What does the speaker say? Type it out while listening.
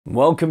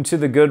Welcome to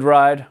The Good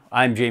Ride.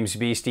 I'm James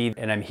Beastie,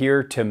 and I'm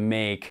here to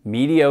make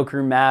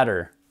mediocre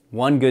matter,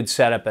 one good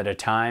setup at a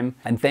time.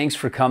 And thanks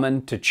for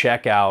coming to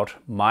check out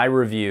my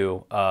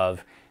review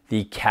of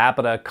the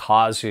Capita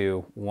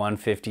Kazu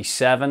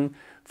 157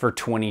 for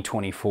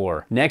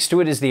 2024. Next to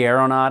it is the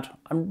Aeronaut.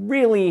 I'm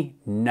really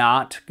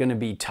not going to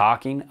be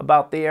talking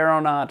about the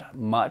Aeronaut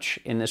much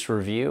in this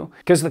review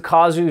because the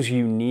Kazu is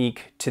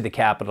unique to the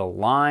Capita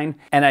line,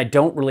 and I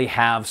don't really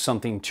have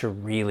something to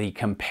really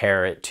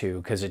compare it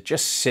to because it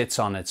just sits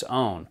on its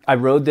own. I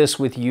rode this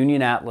with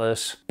Union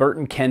Atlas,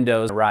 Burton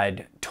Kendo's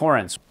Ride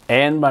Torrents,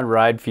 and my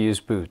Ride Fuse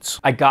boots.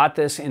 I got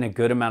this in a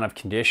good amount of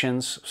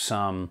conditions,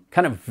 some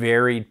kind of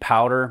varied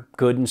powder,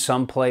 good in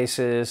some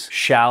places,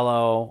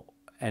 shallow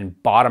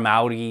and bottom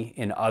outy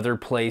in other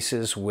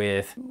places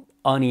with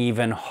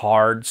uneven,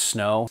 hard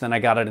snow. Then I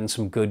got it in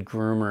some good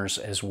groomers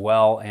as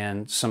well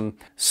and some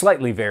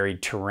slightly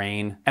varied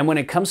terrain. And when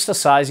it comes to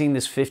sizing,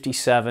 this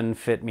 57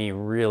 fit me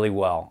really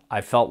well.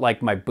 I felt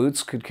like my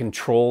boots could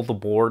control the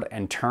board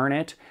and turn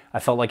it. I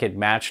felt like it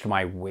matched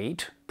my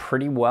weight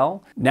pretty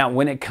well. Now,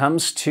 when it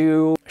comes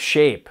to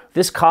shape,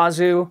 this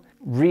Kazu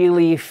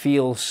really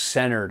feels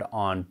centered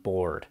on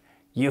board.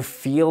 You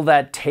feel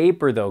that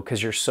taper though,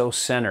 because you're so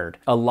centered.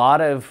 A lot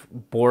of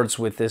boards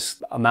with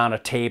this amount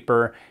of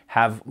taper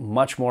have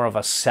much more of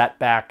a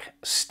setback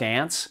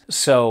stance.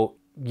 So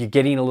you're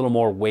getting a little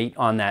more weight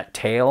on that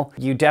tail.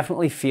 You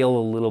definitely feel a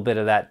little bit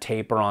of that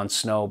taper on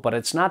snow, but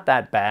it's not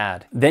that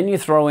bad. Then you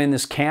throw in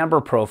this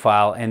camber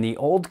profile, and the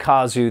old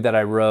Kazu that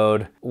I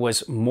rode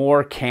was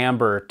more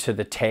camber to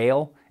the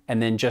tail and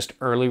then just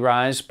early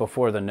rise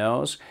before the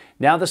nose.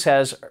 Now this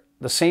has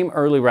the same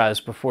early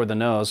rise before the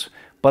nose,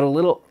 but a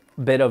little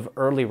bit of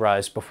early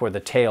rise before the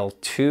tail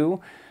too.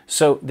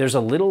 So there's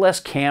a little less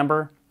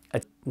camber.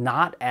 It's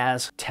not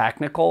as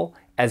technical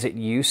as it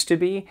used to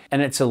be,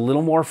 and it's a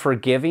little more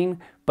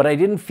forgiving, but I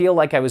didn't feel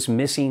like I was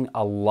missing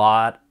a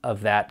lot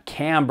of that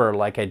camber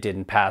like I did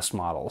in past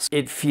models.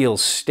 It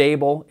feels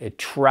stable, it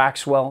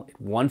tracks well, it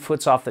one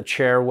foots off the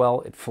chair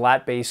well, it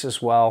flat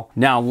bases well.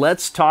 Now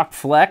let's talk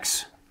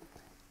flex.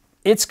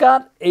 It's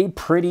got a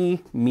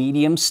pretty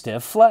medium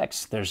stiff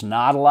flex. There's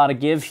not a lot of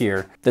give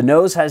here. The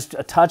nose has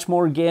a touch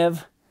more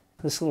give.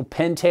 This little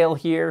pintail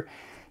here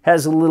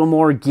has a little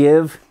more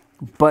give,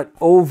 but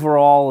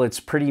overall it's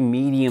pretty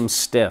medium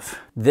stiff.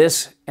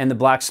 This and the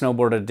Black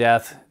Snowboard of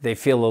Death, they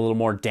feel a little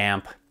more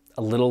damp,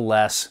 a little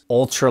less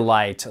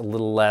ultralight, a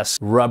little less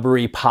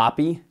rubbery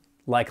poppy,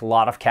 like a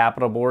lot of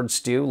Capita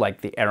boards do,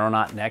 like the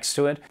Aeronaut next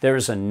to it.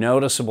 There's a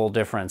noticeable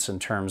difference in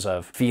terms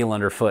of feel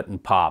underfoot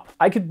and pop.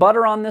 I could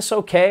butter on this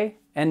okay,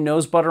 and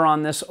nose butter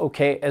on this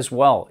okay as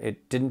well.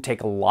 It didn't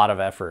take a lot of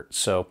effort.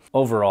 So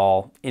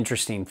overall,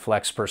 interesting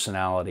flex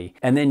personality.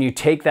 And then you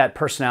take that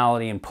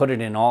personality and put it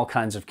in all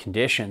kinds of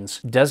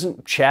conditions. It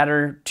doesn't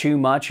chatter too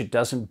much. It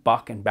doesn't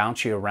buck and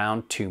bounce you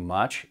around too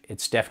much.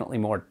 It's definitely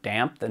more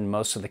damp than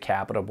most of the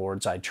Capita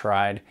boards I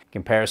tried. In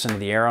comparison to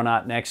the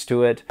Aeronaut next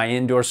to it, my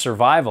indoor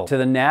survival to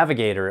the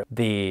Navigator,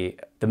 the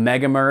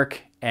Mega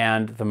Merc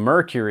and the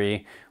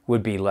Mercury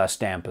would be less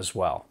damp as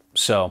well.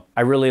 So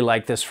I really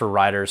like this for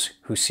riders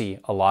who see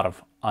a lot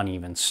of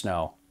uneven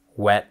snow.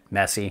 Wet,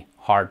 messy,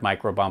 hard,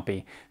 micro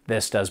bumpy.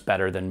 This does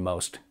better than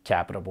most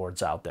Capita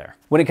boards out there.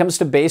 When it comes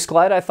to base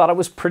glide, I thought it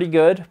was pretty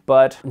good,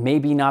 but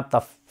maybe not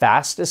the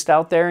fastest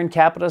out there in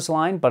Capita's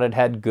line, but it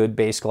had good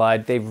base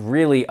glide. They've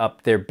really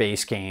upped their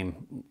base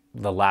game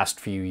the last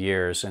few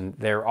years, and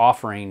they're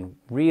offering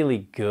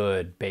really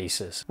good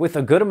bases with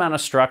a good amount of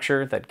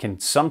structure that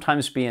can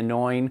sometimes be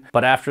annoying,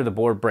 but after the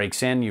board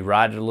breaks in, you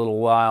ride it a little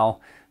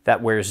while, that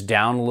wears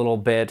down a little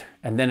bit,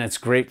 and then it's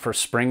great for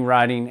spring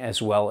riding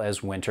as well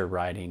as winter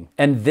riding.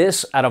 And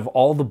this, out of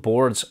all the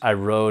boards I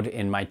rode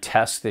in my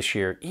test this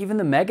year, even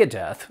the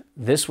Megadeth,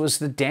 this was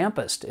the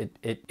dampest.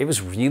 It was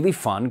really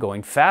fun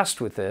going fast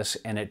with this,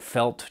 and it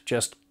felt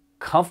just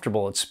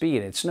comfortable at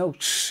speed. It's no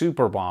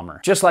super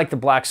bomber. Just like the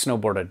Black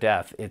Snowboard of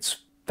Death,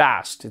 it's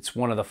fast. It's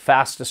one of the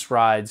fastest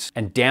rides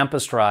and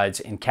dampest rides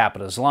in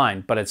Capita's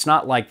line, but it's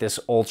not like this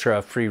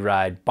ultra free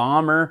ride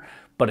bomber,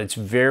 but it's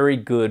very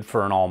good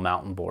for an all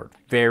mountain board.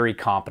 Very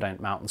competent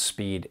mountain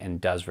speed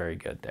and does very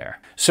good there.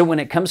 So when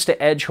it comes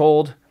to edge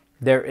hold,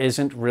 there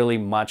isn't really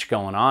much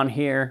going on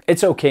here.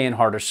 It's okay in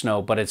harder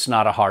snow, but it's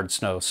not a hard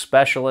snow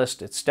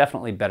specialist. It's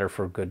definitely better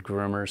for good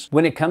groomers.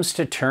 When it comes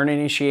to turn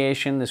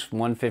initiation, this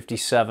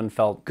 157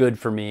 felt good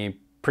for me.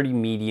 Pretty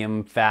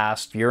medium,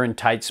 fast. If you're in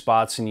tight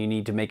spots and you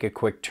need to make a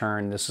quick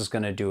turn, this is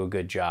gonna do a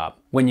good job.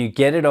 When you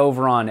get it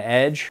over on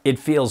edge, it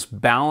feels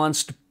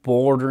balanced,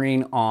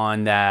 bordering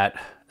on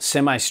that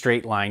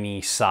semi-straight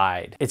liney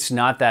side. It's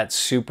not that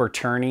super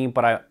turny,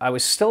 but I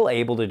was still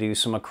able to do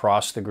some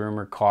across the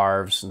groomer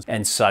carves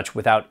and such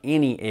without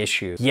any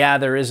issue. Yeah,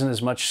 there isn't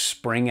as much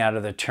spring out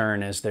of the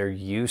turn as there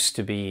used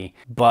to be,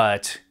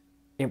 but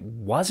it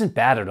wasn't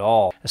bad at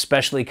all,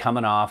 especially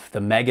coming off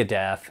the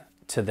Megadeth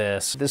to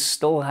this. This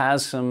still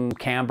has some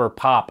camber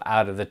pop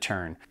out of the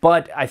turn,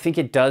 but I think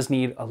it does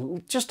need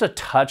just a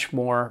touch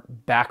more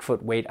back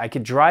foot weight. I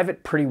could drive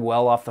it pretty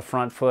well off the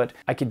front foot.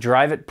 I could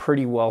drive it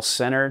pretty well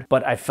centered,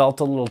 but I felt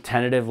a little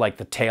tentative, like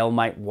the tail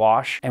might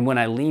wash. And when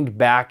I leaned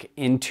back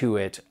into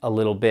it a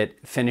little bit,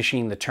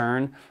 finishing the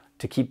turn,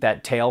 to keep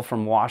that tail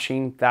from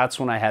washing, that's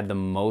when I had the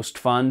most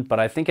fun,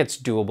 but I think it's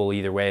doable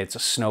either way. It's a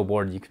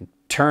snowboard, you can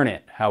turn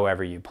it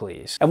however you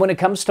please. And when it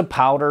comes to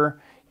powder,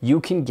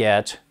 you can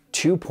get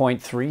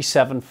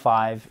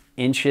 2.375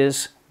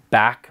 inches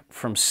back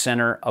from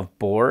center of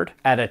board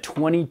at a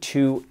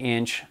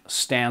 22-inch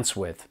stance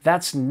width.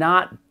 That's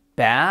not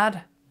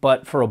bad,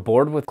 but for a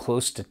board with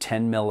close to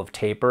 10 mil of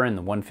taper in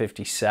the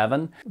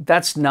 157,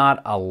 that's not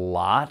a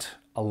lot.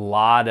 A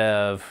lot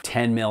of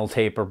 10 mil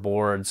taper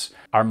boards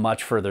are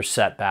much further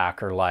set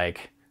back, or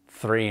like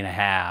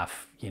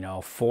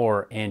 3.5,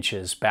 4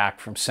 inches back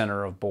from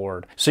center of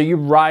board. So you're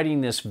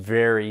riding this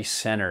very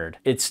centered.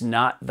 It's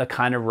not the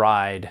kind of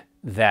ride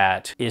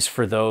that is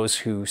for those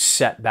who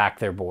set back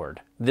their board.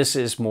 This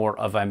is more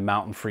of a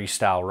mountain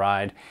freestyle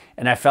ride,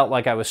 and I felt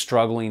like I was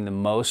struggling the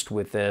most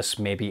with this,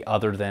 maybe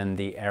other than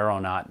the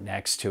aeronaut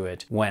next to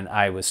it, when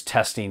I was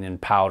testing in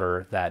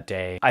powder that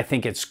day. I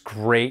think it's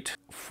great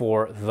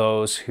for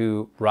those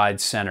who ride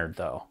centered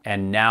though.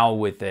 And now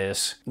with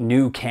this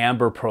new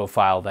camber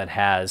profile that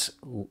has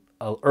an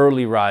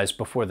early rise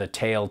before the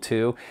tail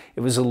too, it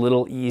was a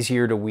little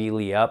easier to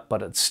wheelie up,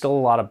 but it's still a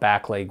lot of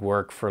back leg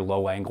work for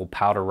low angle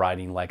powder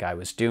riding like I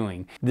was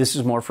doing. This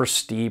is more for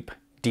steep,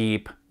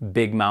 deep,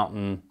 big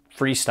mountain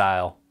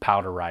freestyle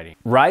powder riding.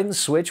 Ride and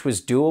switch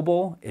was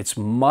doable. It's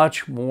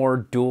much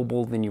more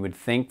doable than you would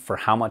think for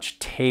how much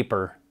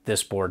taper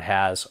this board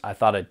has. I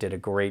thought it did a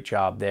great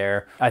job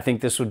there. I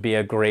think this would be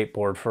a great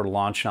board for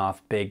launching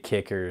off big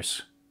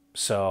kickers.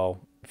 So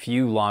if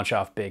you launch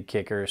off big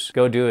kickers,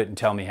 go do it and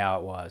tell me how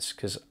it was,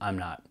 because I'm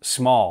not.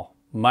 Small,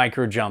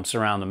 micro jumps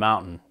around the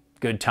mountain,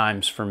 good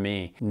times for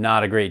me.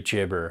 Not a great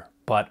jibber,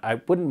 but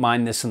I wouldn't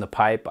mind this in the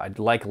pipe. I'd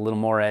like a little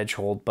more edge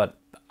hold, but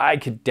I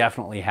could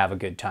definitely have a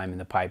good time in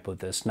the pipe with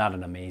this. Not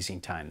an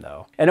amazing time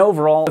though. And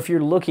overall, if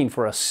you're looking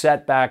for a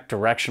setback,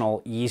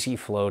 directional, easy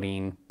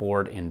floating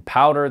board in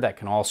powder that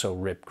can also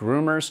rip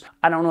groomers,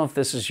 I don't know if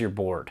this is your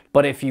board.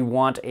 But if you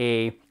want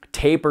a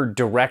tapered,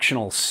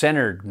 directional,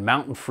 centered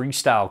mountain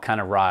freestyle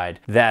kind of ride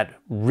that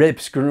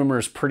rips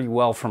groomers pretty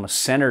well from a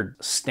centered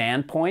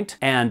standpoint,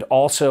 and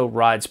also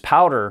rides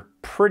powder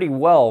pretty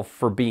well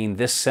for being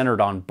this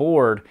centered on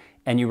board,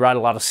 and you ride a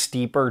lot of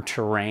steeper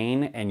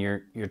terrain and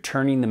you're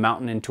turning the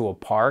mountain into a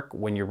park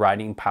when you're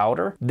riding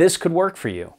powder, this could work for you.